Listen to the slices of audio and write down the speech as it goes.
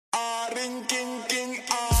You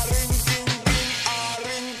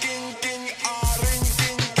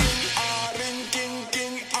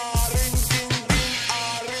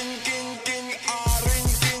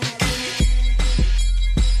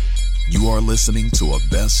are listening to a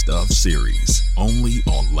best of series only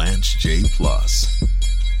on Lance J Plus.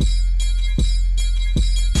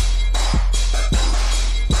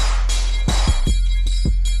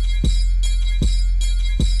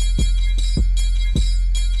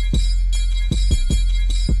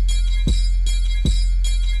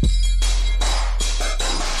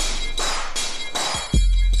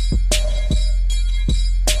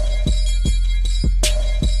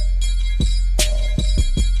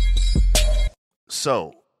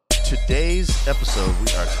 So, today's episode,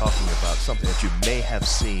 we are talking about something that you may have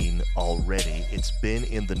seen already. It's been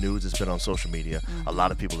in the news. It's been on social media. Mm-hmm. A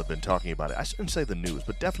lot of people have been talking about it. I shouldn't say the news,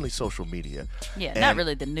 but definitely social media. Yeah, not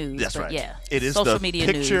really the news. That's but right. Yeah, it is social the media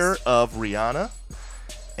picture news. of Rihanna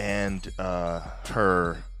and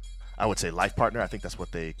her, I would say, life partner. I think that's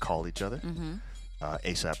what they call each other,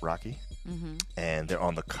 A$AP Rocky. Mm-hmm. And they're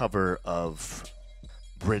on the cover of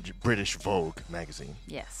British Vogue magazine.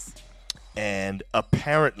 Yes. And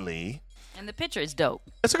apparently... And the picture is dope.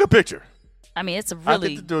 It's a good picture. I mean, it's a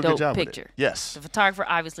really dope picture. Yes. The photographer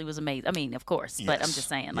obviously was amazing. I mean, of course. Yes. But I'm just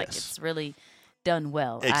saying, like, it's really done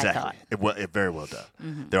well, exactly. I thought. It very well done.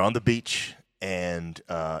 Mm-hmm. They're on the beach, and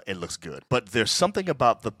it looks good. But there's something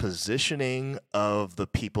about the positioning of the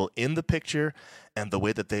people in the picture and the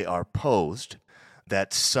way that they are posed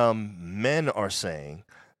that some men are saying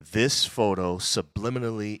this photo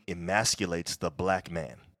subliminally emasculates the black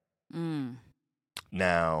man. Mm.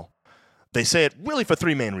 Now, they say it really for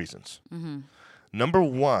three main reasons. Mm-hmm. Number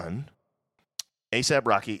one, A$AP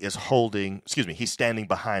Rocky is he's standing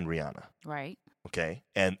behind Rihanna. Right. Okay.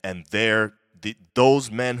 And those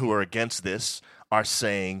men who are against this are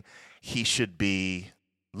saying he should be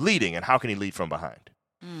leading, and how can he lead from behind?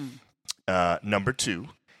 Number two,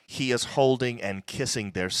 he is holding and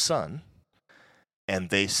kissing their son, and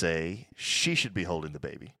they say she should be holding the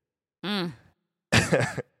baby.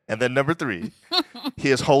 And then number three,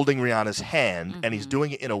 he is holding Rihanna's hand, and he's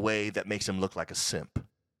doing it in a way that makes him look like a simp.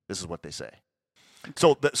 This is what they say.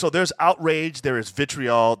 So there's outrage, there is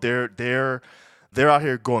vitriol, they're out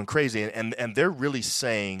here going crazy, and they're really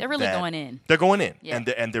saying going in. They're going in, yeah.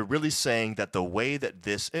 and they're really saying that the way that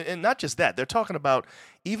this, and not just that, they're talking about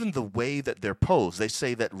even the way that they're posed. They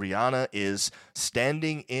say that Rihanna is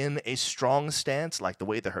standing in a strong stance, like the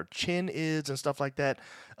way that her chin is and stuff like that.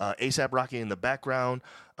 A$AP Rocky in the background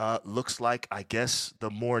looks like, I guess,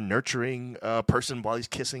 the more nurturing person while he's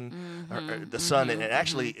kissing the son. And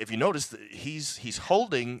actually, if you notice, he's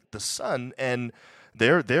holding the son, and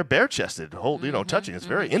they're bare chested, touching. It's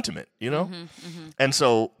very intimate, And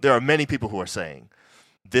so there are many people who are saying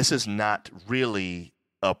this is not really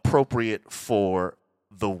appropriate for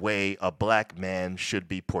the way a black man should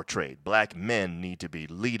be portrayed. Black men need to be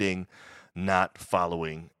leading, not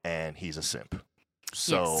following, and he's a simp.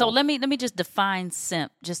 So let me just define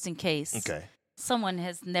simp just in case. Okay. Someone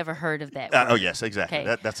has never heard of that word. Oh, yes, exactly.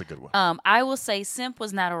 Okay. That's a good one. I will say simp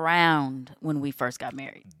was not around when we first got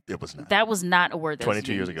married. It was not. That was not a word that 22 was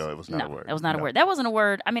years used. ago, it was not a word. That was not a word. That wasn't a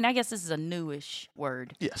word. I mean, I guess this is a newish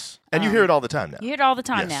word. Yes. And you hear it all the time now. You hear it all the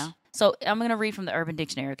time Yes. now. So I'm going to read from the Urban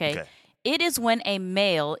Dictionary, okay? It is when a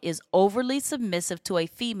male is overly submissive to a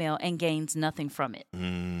female and gains nothing from it.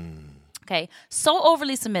 Okay, so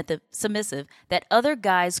overly submissive that other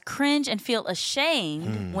guys cringe and feel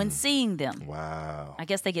ashamed when seeing them. Wow. I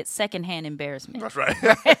guess they get secondhand embarrassment. That's right.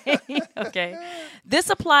 Right? Okay.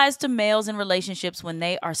 This applies to males in relationships when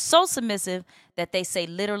they are so submissive that they say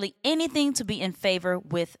literally anything to be in favor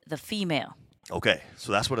with the female. Okay,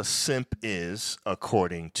 so that's what a simp is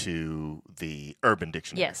according to the Urban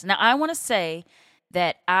Dictionary. Yes. Now, I want to say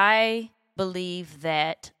that I believe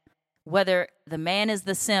that whether the man is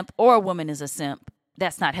the simp or a woman is a simp,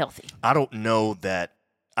 that's not healthy. I don't know that.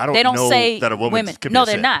 They don't say that a woman women. can be No, a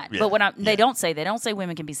they're simp. not. Yeah. But they don't say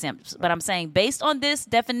women can be simps. But I'm saying based on this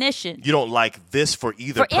definition, You don't like this for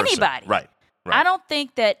either person. anybody. Right. I don't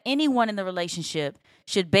think that anyone in the relationship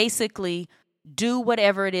should basically do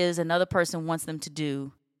whatever it is another person wants them to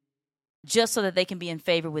do just so that they can be in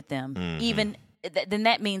favor with them. Even then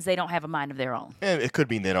that means they don't have a mind of their own. And it could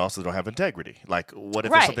mean they also don't have integrity. Like, what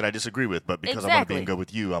if Right. there's something I disagree with, but because I want to be Exactly. in good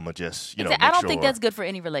with you, I'm going to just, make I don't sure. think that's good for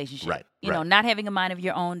any relationship. Right, You know, not having a mind of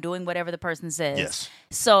your own, doing whatever the person says. Yes.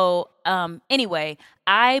 So, anyway,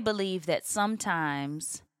 I believe that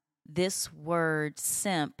sometimes this word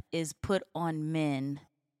simp is put on men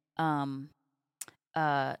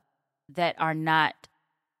that are not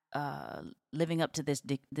living up to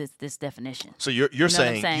this definition. So you're what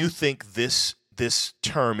I'm saying you think this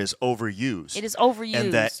term is overused. It is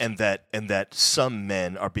overused. And that some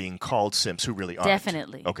men are being called simps who really aren't.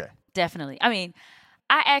 Definitely. Okay. Definitely. I mean,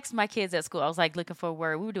 I asked my kids at school. I was like looking for a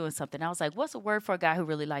word. We were doing something. I was like, "What's a word for a guy who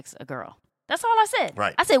really likes a girl?" That's all I said.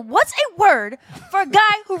 Right. I said, "What's a word for a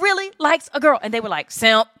guy who really likes a girl?" And they were like,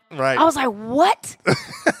 "Simp." Right. I was like, "What?"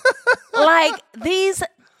 Like these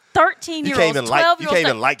 13-year-olds, 12-year-olds. You can't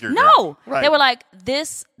even like your girl. No. Right. They were like,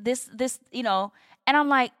 this, you know. And I'm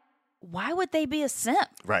like, why would they be a simp?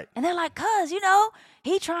 Right. And they're like, cause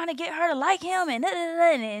he trying to get her to like him, and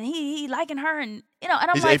he liking her, and and I'm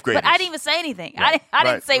He's like, eighth but I graders. didn't even say anything. Right. I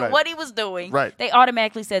didn't say Right. what he was doing. Right. They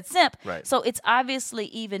automatically said simp. Right. So it's obviously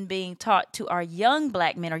even being taught to our young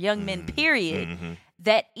black men or young men, period,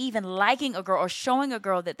 that even liking a girl or showing a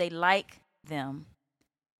girl that they like them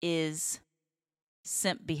is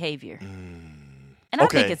simp behavior. And I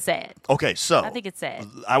think it's sad. Okay, so I think it's sad.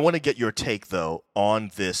 I want to get your take, though,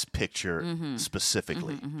 on this picture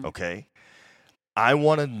specifically, okay? I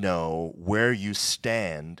want to know where you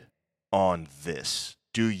stand on this.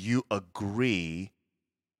 Do you agree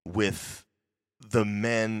with the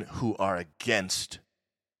men who are against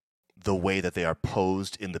the way that they are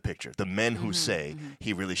posed in the picture? The men who say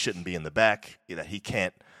he really shouldn't be in the back, that he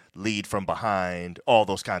can't lead from behind, all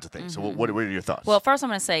those kinds of things. So what are your thoughts? Well, first I'm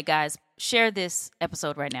going to say, guys, share this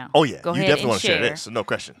episode right now. Oh, yeah. Go You ahead definitely and want to share this. No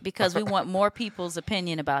question. Because we want more people's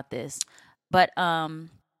opinion about this. But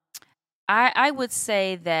I would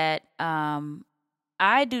say that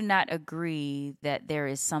I do not agree that there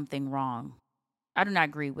is something wrong. I do not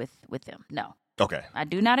agree with them. No. Okay. I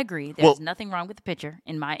do not agree. There's nothing wrong with the picture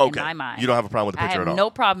in my mind. You don't have a problem with the picture at all? I have no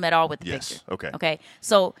problem at all with the picture. Okay. Okay.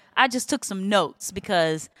 So I just took some notes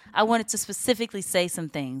because I wanted to specifically say some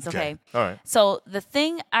things. Okay. All right. So the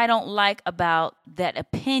thing I don't like about that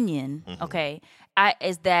opinion,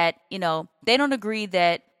 is that, they don't agree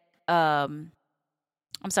that, I'm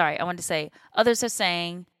sorry, I wanted to say, others are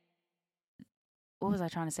saying, what was I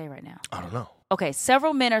trying to say right now? I don't know. Okay,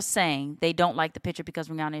 several men are saying they don't like the picture because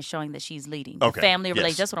Rihanna is showing that she's leading. The family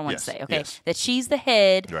relationship. That's what I want to say. Okay, that she's the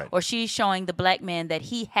head, or she's showing the black man that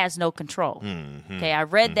he has no control. Okay, I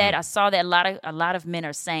read that. I saw that a lot of men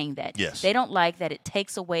are saying that. Yes. They don't like that it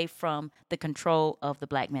takes away from the control of the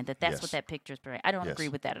black man. That's what that picture is. I don't agree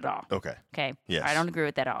with that at all. Okay. Okay. Yes. I don't agree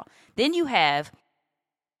with that at all. Then you have,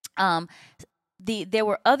 there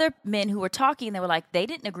were other men who were talking, and they were like, they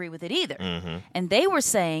didn't agree with it either. And they were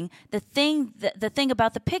saying the thing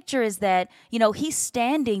about the picture is that, he's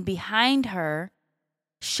standing behind her,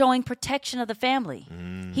 showing protection of the family.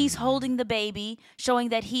 He's holding the baby, showing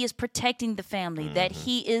that he is protecting the family, that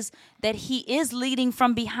he is leading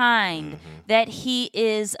from behind, that he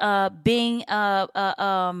is being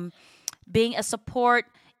a support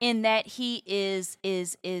in that he is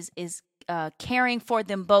caring for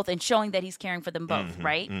them both and showing that he's caring for them both,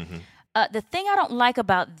 right? The thing I don't like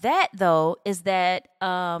about that, though, is that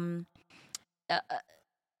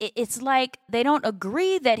it's like they don't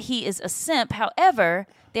agree that he is a simp. However,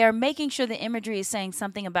 they are making sure the imagery is saying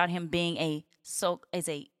something about him being a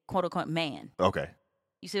quote-unquote man. Okay.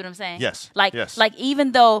 You see what I'm saying? Yes. Like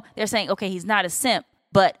even though they're saying, okay, he's not a simp,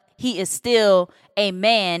 but he is still a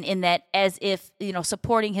man in that, as if,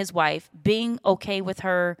 supporting his wife, being okay with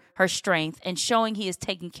her strength, and showing he is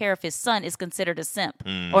taking care of his son is considered a simp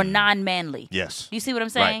or non-manly. Yes. You see what I'm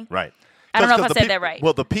saying? Right. I don't know if I said that right.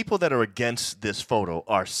 Well, the people that are against this photo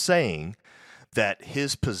are saying that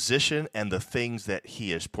his position and the things that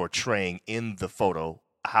he is portraying in the photo,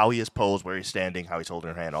 how he is posed, where he's standing, how he's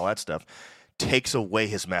holding her hand, all that stuff, takes away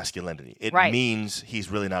his masculinity. It means he's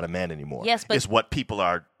really not a man anymore. Yes, but is what people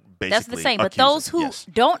are basically that's the same. But those who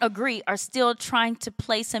don't agree are still trying to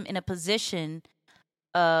place him in a position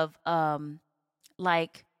of that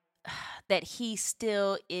he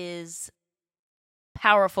still is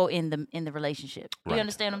powerful in the relationship. Do you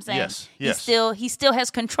understand what I'm saying? Yes. He still has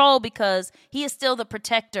control because he is still the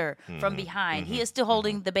protector from behind. He is still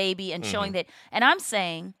holding the baby and showing that. And I'm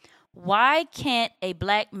saying, why can't a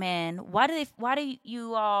black man, why do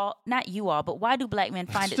you all, not you all, but why do black men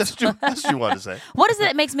find it? That's what you want to say. What is it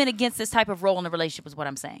that makes men against this type of role in a relationship is what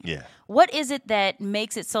I'm saying. Yeah. What is it that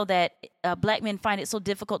makes it so that black men find it so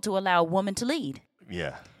difficult to allow a woman to lead?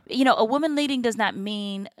 Yeah. A woman leading does not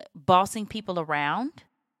mean bossing people around.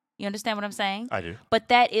 You understand what I'm saying? I do. But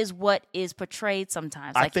that is what is portrayed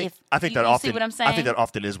sometimes. I think that often. See what I'm saying? I think that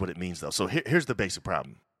often is what it means, though. So here's the basic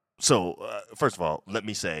problem. So first of all, let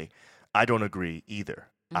me say I don't agree either.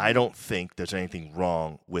 I don't think there's anything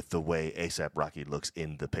wrong with the way A$AP Rocky looks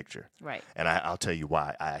in the picture. Right. And I'll tell you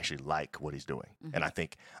why I actually like what he's doing. And I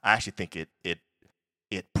actually think it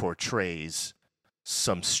it portrays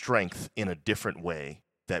some strength in a different way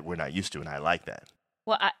that we're not used to, and I like that.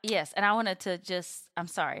 Well, yes, and I wanted to just, I'm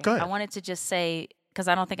sorry. Go ahead. I wanted to just say, because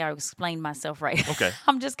I don't think I explained myself right. Okay.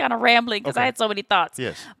 I'm just kind of rambling because I had so many thoughts.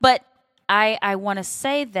 Yes. But I want to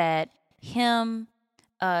say that him,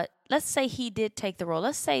 let's say he did take the role.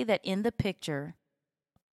 Let's say that in the picture,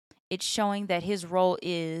 it's showing that his role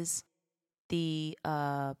is the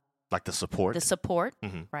like the support.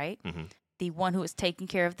 Right? Mm-hmm. The one who is taking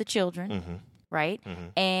care of the children, right?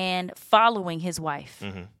 Mm-hmm. And following his wife.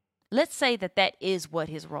 Mm-hmm. Let's say that that is what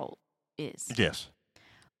his role is. Yes.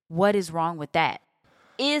 What is wrong with that?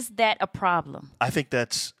 Is that a problem? I think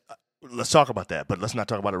that's, let's talk about that, but let's not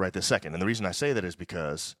talk about it right this second. And the reason I say that is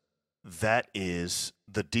because that is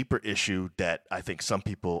the deeper issue that I think some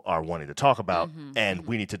people are wanting to talk about, and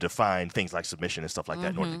we need to define things like submission and stuff like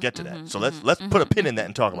that in order to get to that. So let's put a pin in that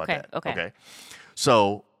and talk about that. Okay.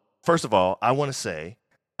 So first of all, I want to say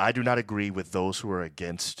I do not agree with those who are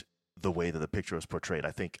against the way that the picture is portrayed.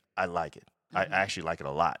 I think I like it. I actually like it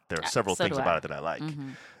a lot. There are several things about it that I like.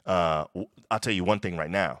 I'll tell you one thing right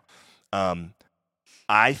now.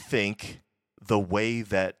 I think the way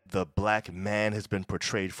that the black man has been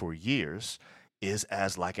portrayed for years is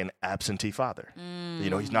as like an absentee father. You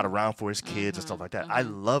know, he's not around for his kids and stuff like that. I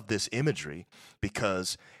love this imagery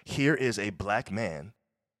because here is a black man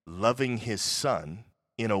loving his son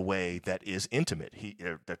in a way that is intimate.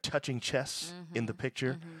 They're touching chests in the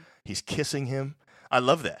picture. He's kissing him. I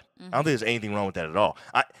love that. I don't think there's anything wrong with that at all.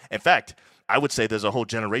 In fact, I would say there's a whole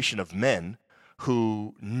generation of men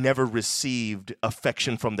who never received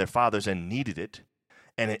affection from their fathers and needed it,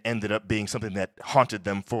 and it ended up being something that haunted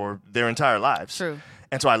them for their entire lives. True.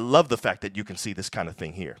 And so I love the fact that you can see this kind of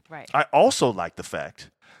thing here. Right. I also like the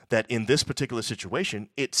fact that in this particular situation,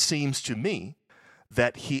 it seems to me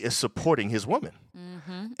that he is supporting his woman.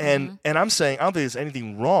 And I'm saying I don't think there's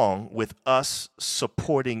anything wrong with us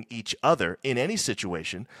supporting each other in any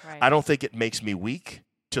situation. Right. I don't think it makes me weak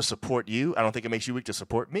to support you. I don't think it makes you weak to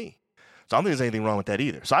support me. So I don't think there's anything wrong with that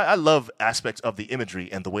either. So I love aspects of the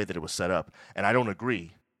imagery and the way that it was set up, and I don't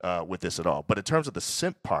agree with this at all. But in terms of the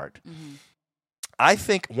simp part, I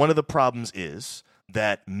think one of the problems is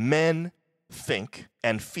that men think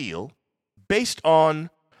and feel based on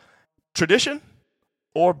tradition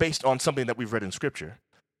or based on something that we've read in Scripture,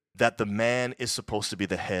 that the man is supposed to be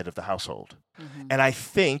the head of the household. And I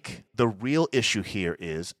think the real issue here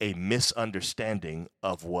is a misunderstanding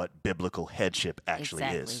of what biblical headship actually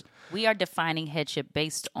is. We are defining headship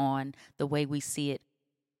based on the way we see it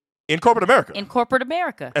in corporate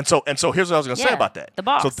America. And so here's what I was going to say about that. The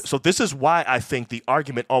boss. So this is why I think the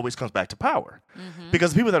argument always comes back to power.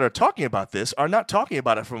 Because the people that are talking about this are not talking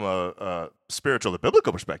about it from a spiritual or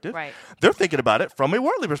biblical perspective. Right. They're thinking about it from a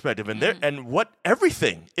worldly perspective. And what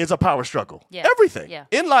everything is a power struggle. Yeah. Everything Yeah.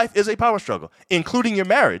 in life is a power struggle, including your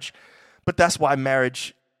marriage. But that's why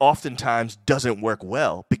marriage oftentimes doesn't work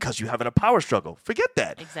well, because you have a power struggle. Forget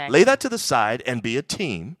that. Exactly. Lay that to the side and be a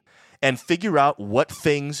team and figure out what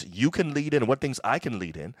things you can lead in and what things I can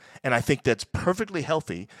lead in. And I think that's perfectly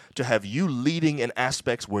healthy to have you leading in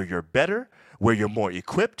aspects where you're better, where you're more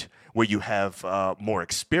equipped, where you have more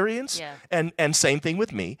experience. Yeah. And same thing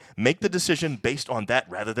with me. Make the decision based on that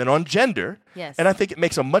rather than on gender. Yes. And I think it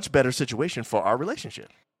makes a much better situation for our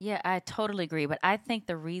relationship. Yeah, I totally agree. But I think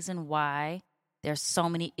the reason why there's so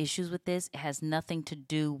many issues with this has nothing to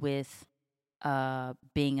do with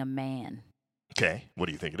being a man. Okay. What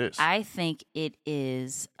do you think it is? I think it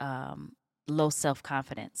is low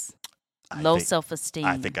self-confidence, low self-esteem.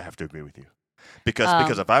 I think I have to agree with you.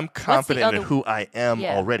 Because if I'm confident in who I am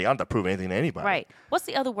already, I don't have to prove anything to anybody. Right. What's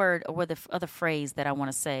the other word or the other phrase that I want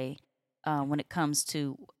to say when it comes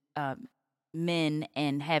to men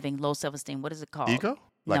and having low self-esteem? What is it called? Ego?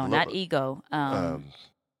 No, not ego.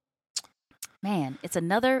 Man, it's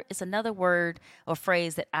another word or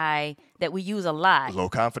phrase that we use a lot. Low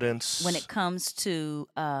confidence. When it comes to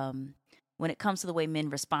the way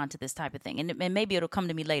men respond to this type of thing, and maybe it'll come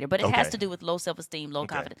to me later, but it has to do with low self-esteem, low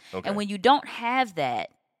confidence. Okay. And when you don't have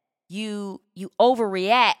that, you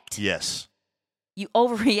overreact. Yes. You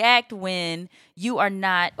overreact when you are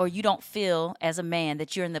not, or you don't feel as a man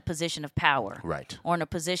that you're in the position of power. Right. Or in a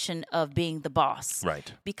position of being the boss.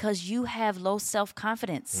 Right. Because you have low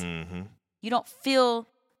self-confidence. You don't feel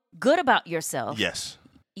good about yourself. Yes.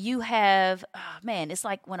 You have, it's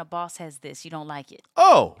like when a boss has this, you don't like it.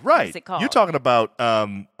 Oh, right. What's it called? You're talking about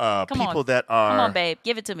people that are. Come on, babe.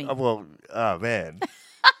 Give it to me. Man.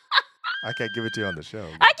 I can't give it to you on the show.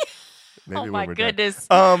 Maybe oh, my goodness.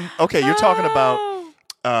 Okay, you're talking about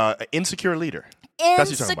insecure leader.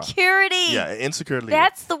 Insecurity. Yeah, insecure leader.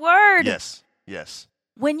 That's the word. Yes.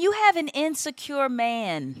 when you have an insecure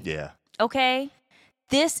man, Yeah. okay,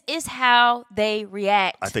 this is how they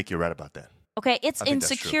react. I think you're right about that. Okay, it's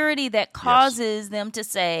insecurity that causes them to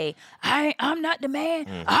say, I'm not the man.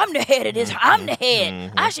 Mm-hmm. I'm the head of this. I'm the head.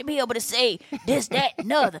 Mm-hmm. I should be able to say this, that,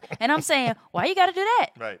 and other. And I'm saying, why you got to do that?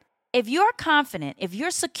 Right. If you're confident, if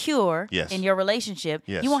you're secure in your relationship,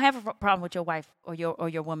 you won't have a problem with your wife or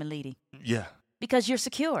your woman leading. Yeah. Because you're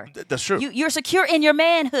secure. That's true. You're secure in your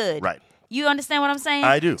manhood. Right. You understand what I'm saying?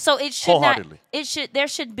 I do. So it should wholeheartedly. There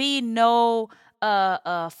should be no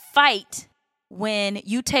fight when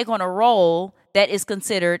you take on a role that is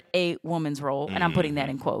considered a woman's role, and I'm putting that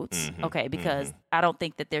in quotes, okay, because I don't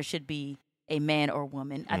think that there should be a man or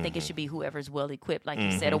woman. I think it should be whoever's well equipped, like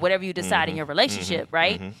you said, or whatever you decide in your relationship,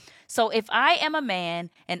 right? So if I am a man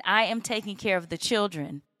and I am taking care of the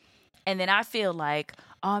children, and then I feel like,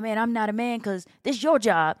 oh man, I'm not a man because this is your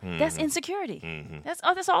job. That's insecurity.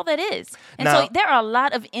 That's all that is. And so there are a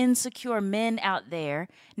lot of insecure men out there.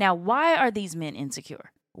 Now, why are these men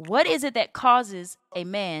insecure? What is it that causes a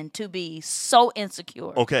man to be so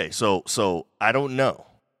insecure? Okay, so I don't know.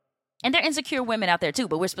 And there are insecure women out there too,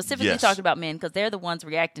 but we're specifically talking about men because they're the ones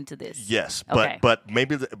reacting to this. Yes, okay. but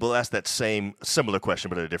maybe we'll ask that similar question,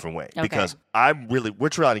 but in a different way. Okay. Because we're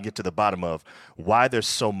trying to get to the bottom of why there's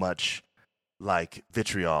so much like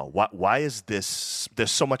vitriol. Why is this?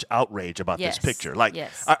 There's so much outrage about this picture. Like,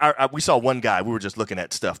 we saw one guy. We were just looking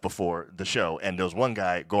at stuff before the show, and there was one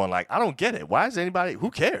guy going like, "I don't get it. Why is anybody?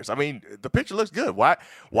 Who cares? I mean, the picture looks good. Why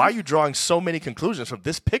are you drawing so many conclusions from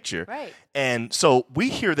this picture?" Right. And so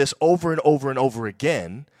we hear this over and over and over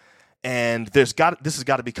again, and this has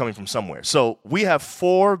got to be coming from somewhere. So we have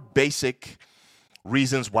 4 basic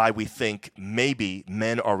reasons why we think maybe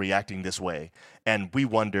men are reacting this way, and we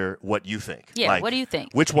wonder what you think. Yeah, like, what do you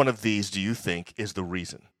think? Which one of these do you think is the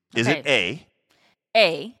reason? Is it A?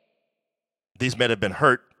 These men have been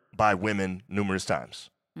hurt by women numerous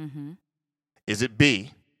times. Mm-hmm. Is it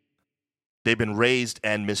B? They've been raised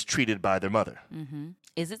and mistreated by their mother. Mm-hmm.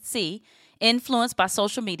 Is it C? Influenced by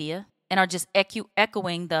social media and are just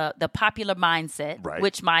echoing the popular mindset,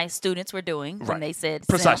 which my students were doing when they said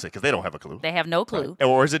precisely, because they don't have a clue. They have no clue. Right.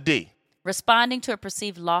 Or is it D? Responding to a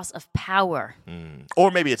perceived loss of power.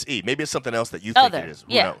 Or maybe it's E. Maybe it's something else that you think it is.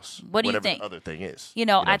 Who knows? What do Whatever you think? The other thing is. You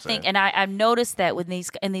know I think, and I've noticed that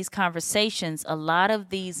in these conversations, a lot of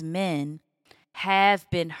these men have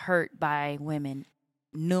been hurt by women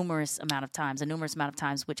a numerous amount of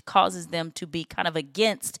times, which causes them to be kind of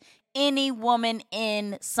against any woman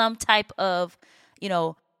in some type of,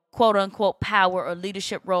 quote unquote power or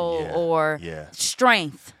leadership role or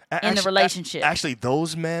strength in the relationship. Actually,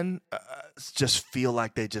 those men just feel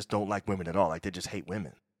like they just don't like women at all. Like they just hate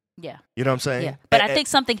women. Yeah. You know what I'm saying? Yeah. But I think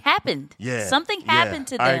something happened. Yeah. Something happened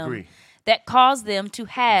to them. I agree. That caused them to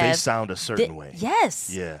have. They sound a certain way. Yes.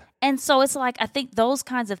 Yeah. And so it's like, I think those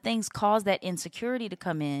kinds of things cause that insecurity to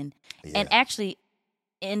come in and actually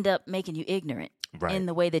end up making you ignorant in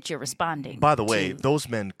the way that you're responding. By the way, those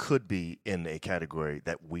men could be in a category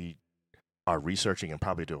that we are researching and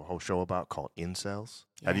probably do a whole show about called incels.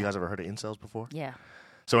 Yeah. Have you guys ever heard of incels before? Yeah.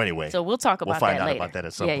 So anyway, we'll talk about that later. We'll find out about that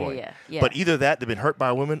at some point. Yeah. But either that, they've been hurt by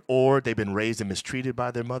a woman, or they've been raised and mistreated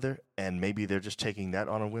by their mother, and maybe they're just taking that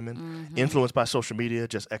on women. Mm-hmm. Influenced by social media,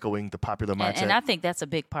 just echoing the popular mindset. And I think that's a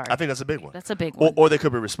big part. I think that's a big one. That's a big one. Or they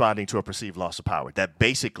could be responding to a perceived loss of power. That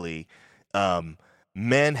basically,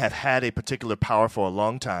 men have had a particular power for a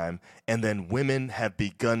long time, and then women have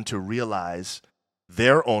begun to realize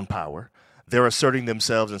their own power. They're asserting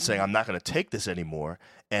themselves and saying, I'm not going to take this anymore.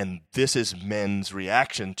 And this is men's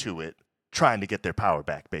reaction to it, trying to get their power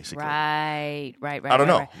back, basically. Right. I don't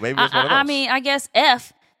know. Maybe it's one of those. I mean, I guess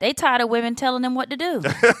F, they tired of women telling them what to do.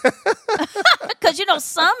 Because,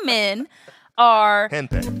 some men are...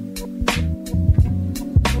 Henpecked.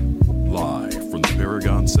 Live from the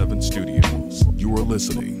Paragon 7 studios, you are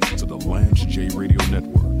listening to the Lance J Radio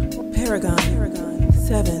Network. Paragon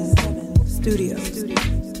 7 Studios.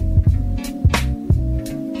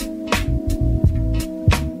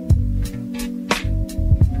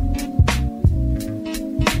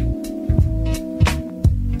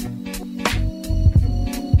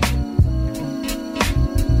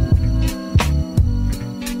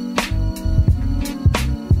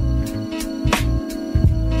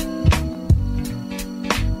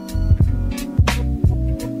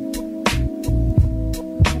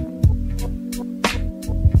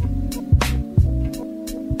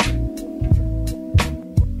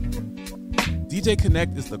 DJ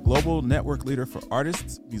Connect is the global network leader for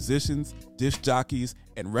artists, musicians, disc jockeys,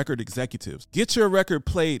 and record executives. Get your record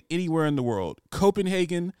played anywhere in the world: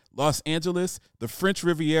 Copenhagen, Los Angeles, the French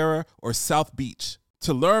Riviera, or South Beach.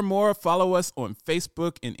 To learn more, follow us on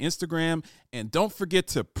Facebook and Instagram. And don't forget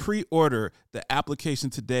to pre-order the application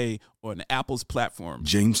today on Apple's platform.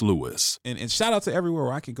 James Lewis. And shout out to everywhere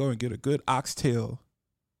where I can go and get a good oxtail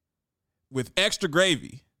with extra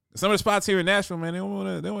gravy. Some of the spots here in Nashville, man, they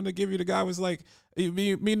want to give you the guy was like,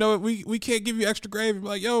 we can't give you extra gravy. I'm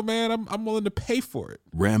like, yo, man, I'm willing to pay for it.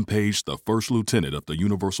 Rampage, the first lieutenant of the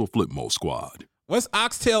Universal Flipmo Squad. What's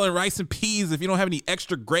oxtail and rice and peas if you don't have any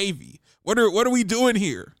extra gravy? What are we doing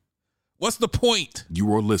here? What's the point?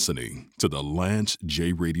 You are listening to the Lance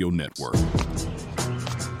J Radio Network.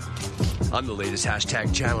 I'm the latest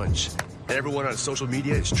hashtag challenge, and everyone on social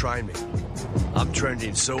media is trying me. I'm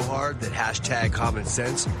trending so hard that hashtag common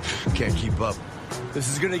sense can't keep up.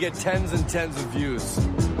 This is going to get tens and tens of views.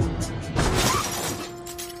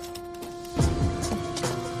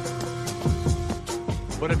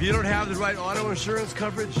 But if you don't have the right auto insurance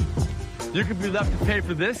coverage, you could be left to pay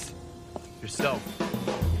for this yourself.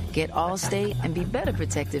 Get Allstate and be better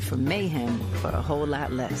protected from mayhem for a whole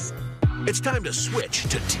lot less. It's time to switch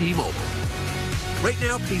to T-Mobile. Right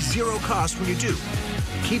now, pay zero cost when you do.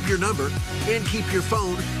 Keep your number and keep your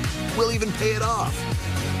phone. We'll even pay it off.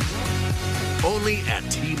 Only at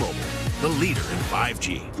T-Mobile, the leader in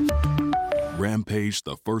 5G. Rampage,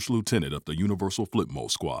 the first lieutenant of the Universal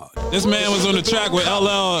Flipmo Squad. This man was on the track with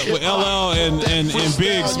LL and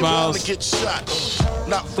Big Smiles.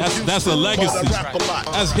 That's a legacy.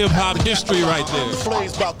 That's hip hop history right there.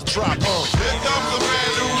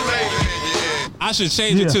 I should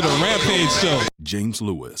change it to the Rampage show. James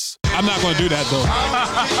Lewis. I'm not going to do that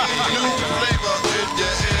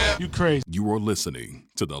though. You crazy. You are listening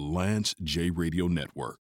to the Lance J Radio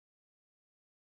Network.